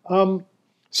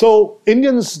 So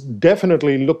Indians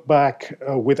definitely look back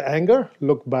with anger,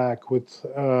 look back with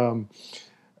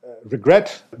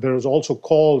regret. There's also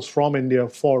calls from India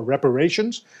for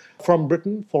reparations from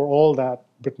Britain for all that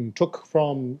Britain took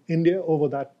from India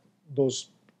over those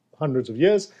hundreds of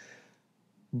years.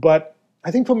 But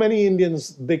I think for many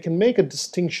Indians, they can make a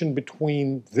distinction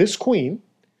between this queen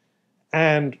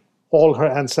and all her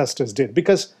ancestors did.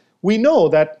 Because we know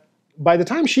that by the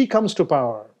time she comes to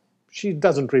power, she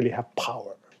doesn't really have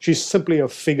power. She's simply a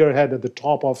figurehead at the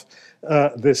top of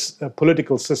this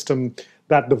political system,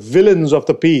 that the villains of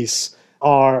the piece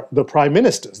are the prime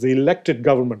ministers, the elected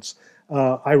governments.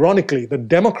 Ironically, the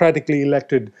democratically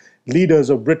elected leaders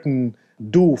of Britain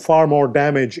do far more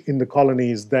damage in the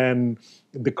colonies than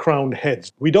the crowned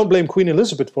heads. We don't blame Queen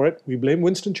Elizabeth for it. We blame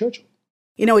Winston Churchill.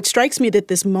 You know, it strikes me that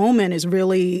this moment is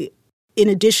really, in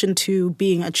addition to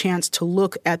being a chance to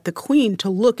look at the Queen, to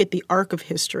look at the arc of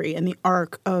history and the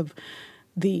arc of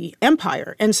the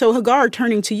empire. And so, Hagar,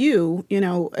 turning to you,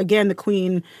 again, the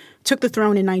Queen took the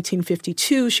throne in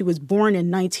 1952. She was born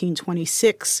in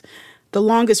 1926, the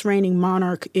longest reigning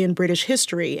monarch in British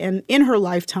history. And in her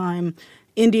lifetime,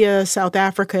 India, South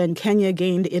Africa, and Kenya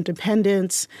gained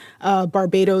independence.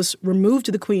 Barbados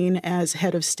removed the Queen as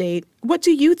head of state. What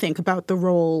do you think about the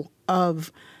role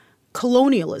of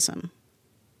colonialism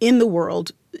in the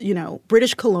world,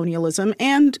 British colonialism,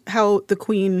 and how the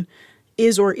Queen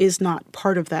is or is not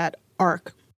part of that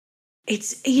arc?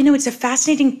 It's a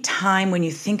fascinating time when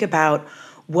you think about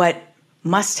what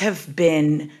must have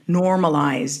been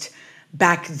normalized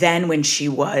back then when she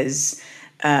was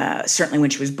certainly when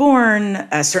she was born,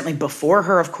 certainly before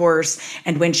her, of course,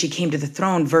 and when she came to the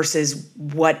throne versus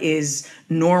what is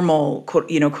normal,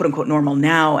 quote unquote normal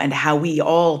now, and how we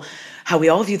all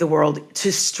view the world.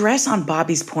 To stress on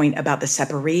Bobby's point about the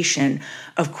separation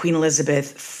of Queen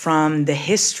Elizabeth from the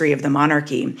history of the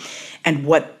monarchy and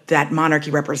what that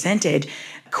monarchy represented,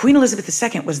 Queen Elizabeth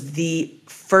II was the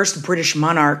first British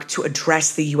monarch to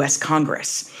address the U.S.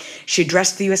 Congress. She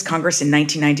addressed the U.S. Congress in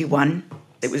 1991.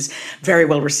 It was very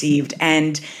well received,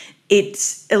 and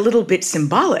it's a little bit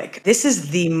symbolic. This is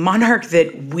the monarch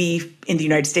that we in the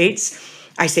United States,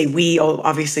 I say we,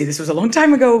 obviously this was a long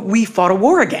time ago, we fought a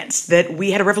war against, that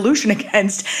we had a revolution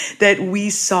against, that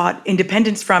we sought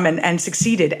independence from and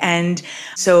succeeded. And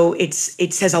so it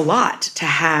says a lot to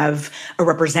have a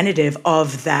representative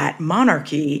of that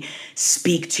monarchy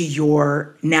speak to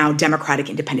your now democratic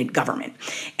independent government.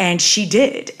 And she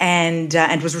did, and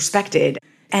was respected.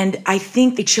 And I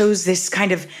think it shows this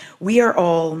kind of, we are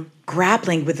all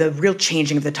grappling with the real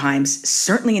changing of the times,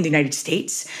 certainly in the United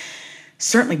States,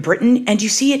 certainly Britain, and you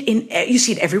see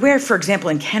it everywhere. For example,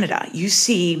 in Canada, you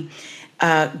see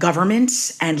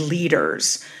governments and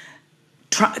leaders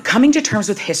coming to terms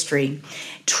with history,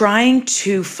 trying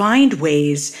to find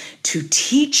ways to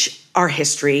teach our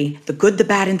history, the good, the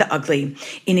bad, and the ugly,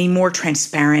 in a more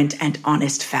transparent and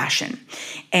honest fashion.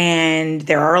 And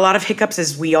there are a lot of hiccups,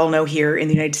 as we all know here in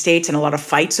the United States, and a lot of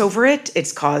fights over it.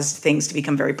 It's caused things to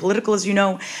become very political, as you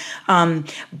know.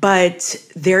 But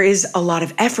there is a lot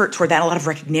of effort toward that, a lot of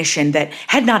recognition that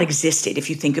had not existed if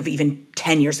you think of even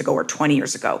 10 years ago or 20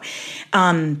 years ago.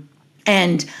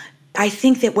 And I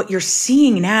think that what you're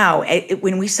seeing now,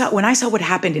 when I saw what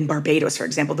happened in Barbados, for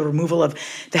example, the removal of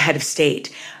the head of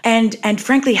state, and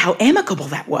frankly, how amicable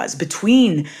that was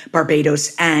between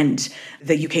Barbados and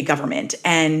the UK government.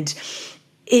 And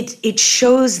it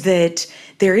shows that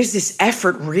there is this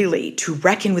effort really to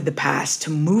reckon with the past, to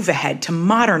move ahead, to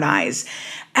modernize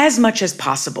as much as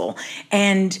possible.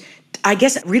 And I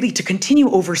guess really to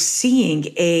continue overseeing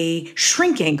a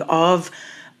shrinking of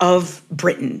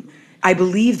Britain. I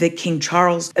believe that King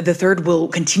Charles III will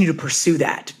continue to pursue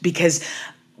that, because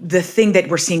the thing that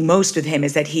we're seeing most with him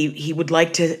is that he would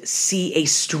like to see a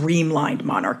streamlined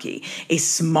monarchy, a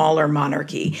smaller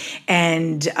monarchy.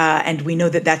 And we know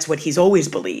that that's what he's always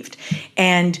believed.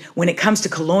 And when it comes to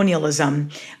colonialism,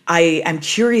 I am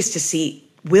curious to see,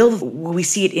 will we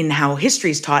see it in how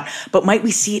history is taught, but might we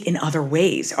see it in other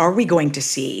ways? Are we going to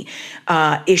see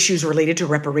issues related to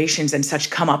reparations and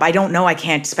such come up? I don't know. I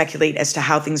can't speculate as to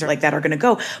how things like that are going to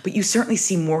go, but you certainly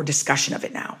see more discussion of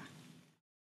it now.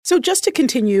 So just to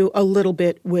continue a little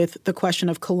bit with the question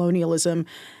of colonialism,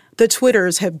 the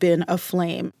Twitters have been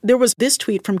aflame. There was this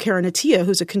tweet from Karen Attiah,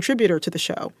 who's a contributor to the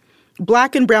show.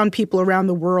 Black and brown people around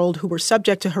the world who were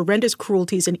subject to horrendous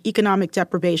cruelties and economic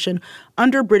deprivation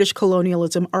under British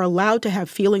colonialism are allowed to have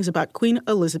feelings about Queen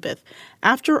Elizabeth.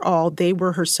 After all, they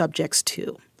were her subjects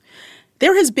too.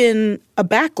 There has been a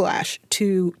backlash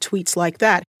to tweets like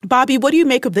that. Bobby, what do you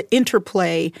make of the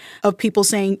interplay of people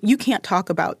saying you can't talk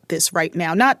about this right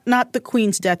now? Not the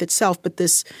Queen's death itself, but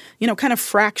this, kind of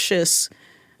fractious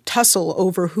tussle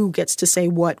over who gets to say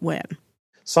what when.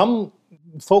 Some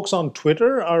folks on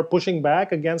Twitter are pushing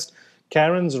back against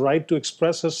Karen's right to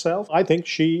express herself. I think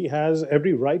she has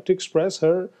every right to express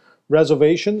her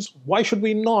reservations. Why should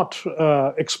we not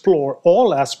explore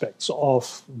all aspects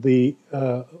of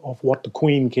what the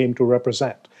Queen came to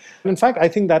represent? In fact, I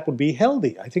think that would be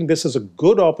healthy. I think this is a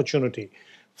good opportunity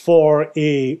for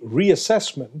a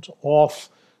reassessment of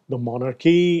the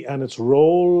monarchy and its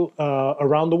role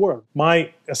around the world.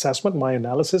 My assessment, my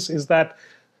analysis is that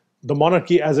the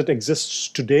monarchy as it exists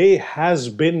today has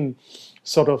been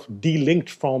sort of delinked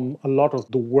from a lot of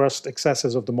the worst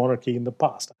excesses of the monarchy in the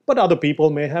past. But other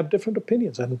people may have different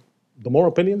opinions, and the more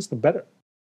opinions, the better.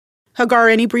 Hagar,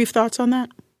 any brief thoughts on that?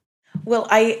 Well,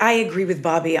 I agree with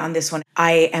Bobby on this one.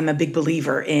 I am a big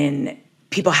believer in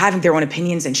people having their own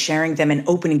opinions and sharing them and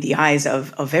opening the eyes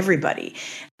of everybody.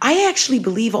 I actually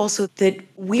believe also that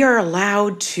we are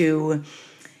allowed to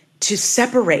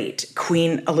separate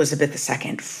Queen Elizabeth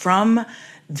II from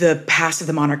the past of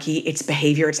the monarchy, its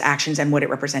behavior, its actions, and what it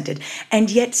represented, and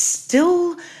yet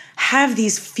still have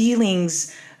these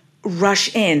feelings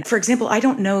rush in. For example, I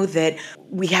don't know that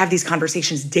we have these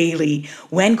conversations daily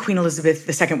when Queen Elizabeth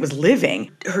II was living.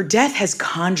 Her death has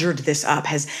conjured this up,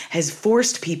 has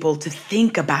forced people to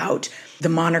think about the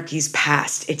monarchy's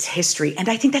past, its history. And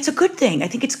I think that's a good thing. I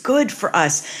think it's good for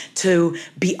us to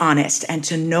be honest and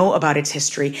to know about its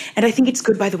history. And I think it's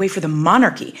good, by the way, for the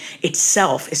monarchy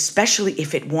itself, especially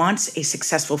if it wants a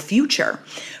successful future,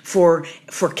 for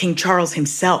King Charles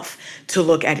himself to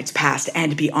look at its past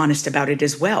and be honest about it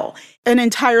as well. An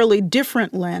entirely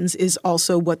different lens is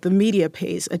also what the media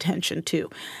pays attention to.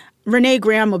 Renee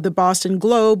Graham of the Boston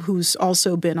Globe, who's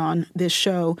also been on this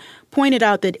show, pointed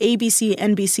out that ABC,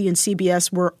 NBC, and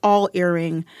CBS were all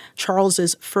airing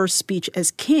Charles's first speech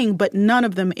as king, but none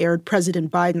of them aired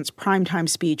President Biden's primetime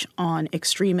speech on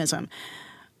extremism.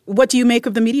 What do you make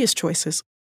of the media's choices?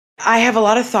 I have a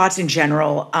lot of thoughts in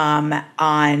general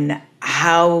on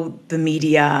how the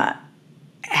media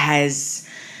has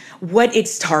what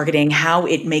it's targeting, how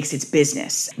it makes its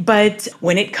business. But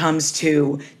when it comes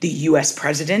to the U.S.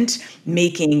 president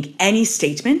making any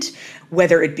statement,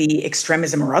 whether it be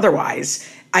extremism or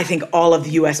otherwise, I think all of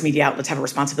the U.S. media outlets have a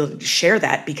responsibility to share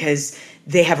that, because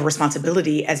they have a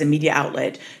responsibility as a media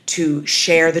outlet to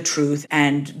share the truth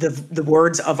and the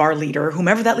words of our leader,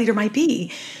 whomever that leader might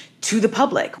be, to the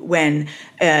public. When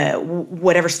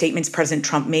whatever statements President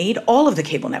Trump made, all of the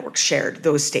cable networks shared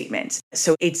those statements.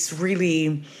 So it's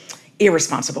really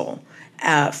irresponsible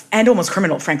and almost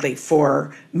criminal, frankly,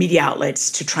 for media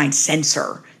outlets to try and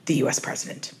censor the U.S.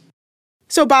 president.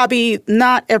 So, Bobby,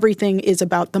 not everything is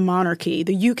about the monarchy.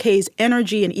 The UK's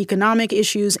energy and economic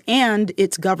issues and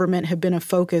its government have been a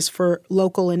focus for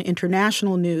local and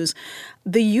international news.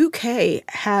 The UK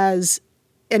has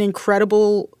an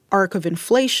incredible arc of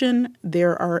inflation,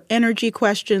 there are energy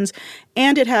questions,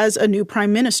 and it has a new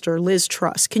prime minister, Liz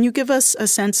Truss. Can you give us a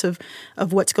sense of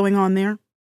what's going on there?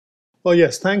 Well,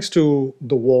 yes, thanks to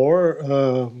the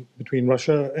war between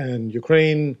Russia and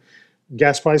Ukraine,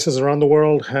 gas prices around the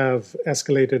world have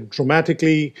escalated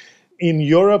dramatically. In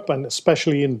Europe, and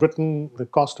especially in Britain, the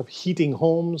cost of heating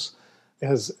homes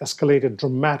has escalated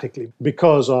dramatically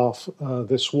because of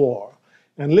this war.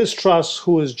 And Liz Truss,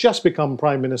 who has just become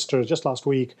prime minister just last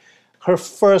week, her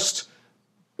first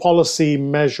policy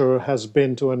measure has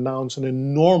been to announce an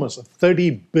enormous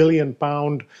 £30 billion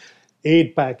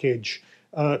aid package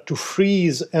to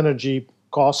freeze energy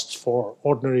costs for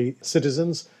ordinary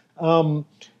citizens. And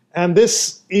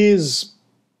this is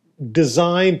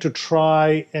designed to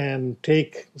try and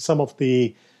take some of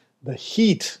the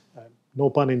heat, no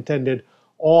pun intended,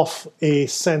 off a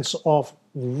sense of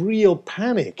real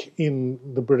panic in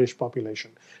the British population.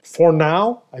 For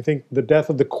now, I think the death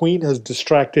of the Queen has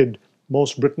distracted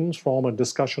most Britons from a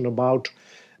discussion about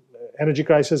energy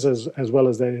crisis as well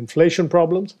as their inflation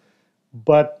problems.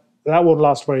 But that won't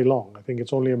last very long. I think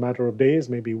it's only a matter of days,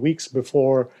 maybe weeks,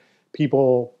 before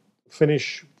people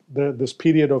finish this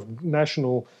period of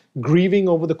national grieving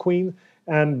over the Queen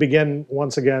and begin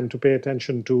once again to pay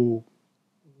attention to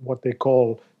what they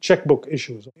call checkbook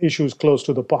issues close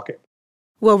to the pocket.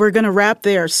 Well, we're going to wrap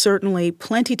there. Certainly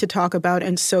plenty to talk about,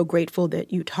 and so grateful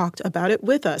that you talked about it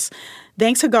with us.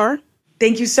 Thanks, Hagar.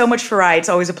 Thank you so much, Farai. It's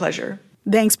always a pleasure.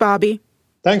 Thanks, Bobby.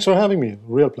 Thanks for having me.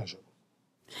 Real pleasure.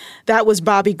 That was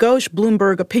Bobby Ghosh,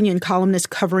 Bloomberg opinion columnist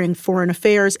covering foreign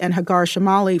affairs, and Hagar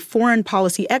Shamali, foreign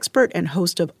policy expert and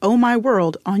host of Oh My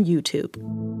World on YouTube.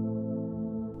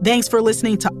 Thanks for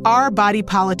listening to Our Body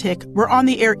Politic. We're on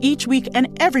the air each week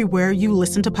and everywhere you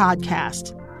listen to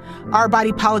podcasts. Our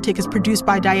Body Politic is produced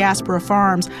by Diaspora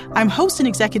Farms. I'm host and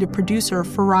executive producer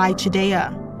Farai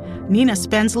Chideya. Nina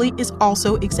Spensley is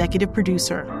also executive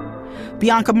producer.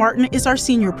 Bianca Martin is our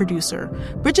senior producer.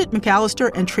 Bridget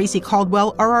McAllister and Tracy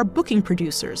Caldwell are our booking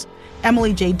producers.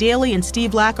 Emily J. Daly and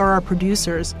Steve Lack are our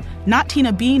producers. Not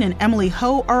Tina Bean and Emily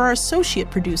Ho are our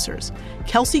associate producers.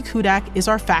 Kelsey Kudak is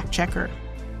our fact checker.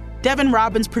 Devin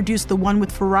Robbins produced the One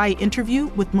with Farai interview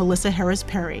with Melissa Harris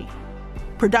Perry.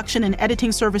 Production and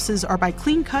editing services are by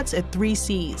Clean Cuts at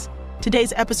 3Cs.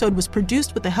 Today's episode was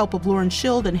produced with the help of Lauren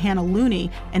Schild and Hannah Looney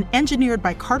and engineered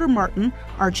by Carter Martin,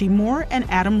 Archie Moore, and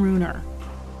Adam Runer.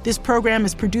 This program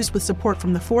is produced with support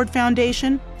from the Ford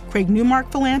Foundation, Craig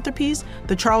Newmark Philanthropies,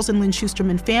 the Charles and Lynn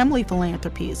Schusterman Family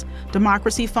Philanthropies,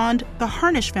 Democracy Fund, the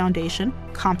Harnish Foundation,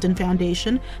 Compton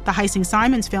Foundation, the Heising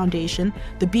Simons Foundation,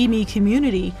 the Be Me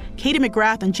Community, Katie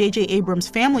McGrath and J.J. Abrams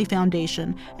Family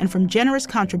Foundation, and from generous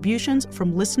contributions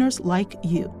from listeners like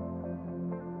you.